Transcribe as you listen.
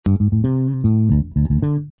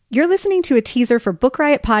You're listening to a teaser for Book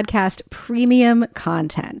Riot Podcast premium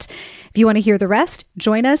content. If you want to hear the rest,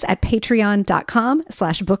 join us at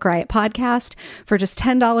patreon.com/Book Riot Podcast. For just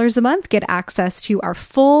 $10 a month, get access to our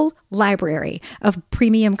full library of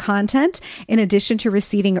premium content, in addition to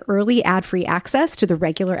receiving early ad-free access to the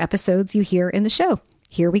regular episodes you hear in the show.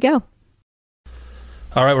 Here we go.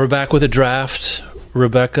 All right, we're back with a draft.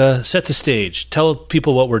 Rebecca, set the stage. Tell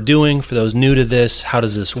people what we're doing. For those new to this, how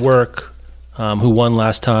does this work? Who won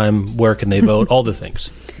last time? Where can they vote? All the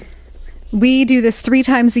things. We do this 3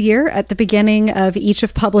 times a year at the beginning of each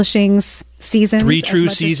of publishing's seasons. 3 true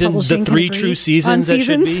seasons? The 3 true seasons that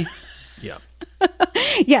should be? Yeah.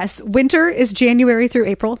 Yes. Winter is January through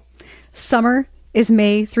April. Summer is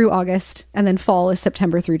May through August. And then fall is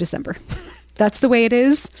September through December. That's the way it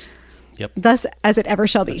is. Yep. Thus as it ever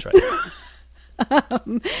shall be. That's right.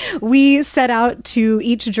 We set out to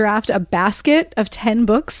each draft a basket of 10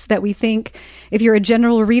 books that we think, if you're a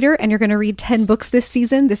general reader and you're going to read 10 books this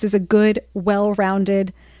season, this is a good,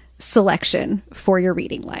 well-rounded selection for your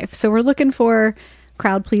reading life. So we're looking for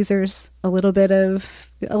crowd pleasers, a little bit of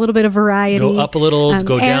variety. Go up a little,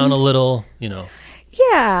 go down a little,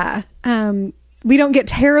 Yeah. We don't get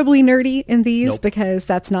terribly nerdy in these because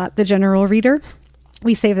that's not the general reader.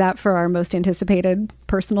 We save that for our most anticipated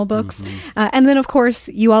personal books. Mm-hmm. And then, of course,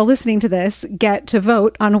 you all listening to this get to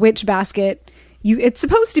vote on which basket it's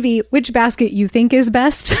supposed to be which basket you think is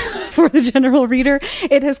best for the general reader.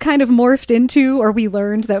 It has kind of morphed into, or we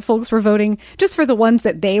learned that folks were voting just for the ones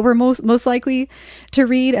that they were most likely to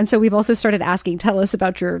read. And so we've also started asking, tell us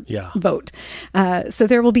about your vote. So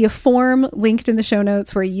there will be a form linked in the show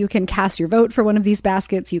notes where you can cast your vote for one of these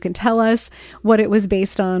baskets. You can tell us what it was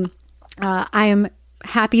based on. I am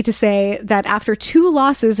happy to say that after 2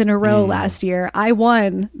 losses in a row last year, I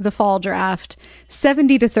won the fall draft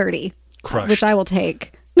 70-30, which I will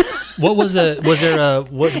take. What was was there a,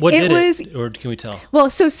 what did it, or can we tell? Well,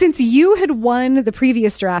 so since you had won the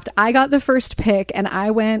previous draft, I got the first pick and I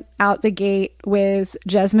went out the gate with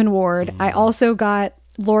Jesmyn Ward. I also got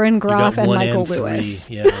Lauren Groff and Michael Lewis.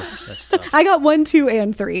 Yeah, that's tough. I got 1, 2,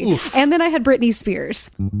 and 3. Oof. And then I had Britney Spears.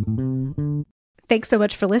 Thanks so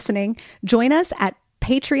much for listening. Join us at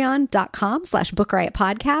patreon.com/Book Riot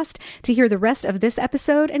Podcast to hear the rest of this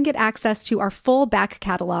episode and get access to our full back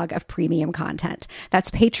catalog of premium content. That's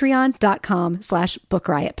patreon.com/Book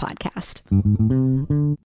Riot Podcast.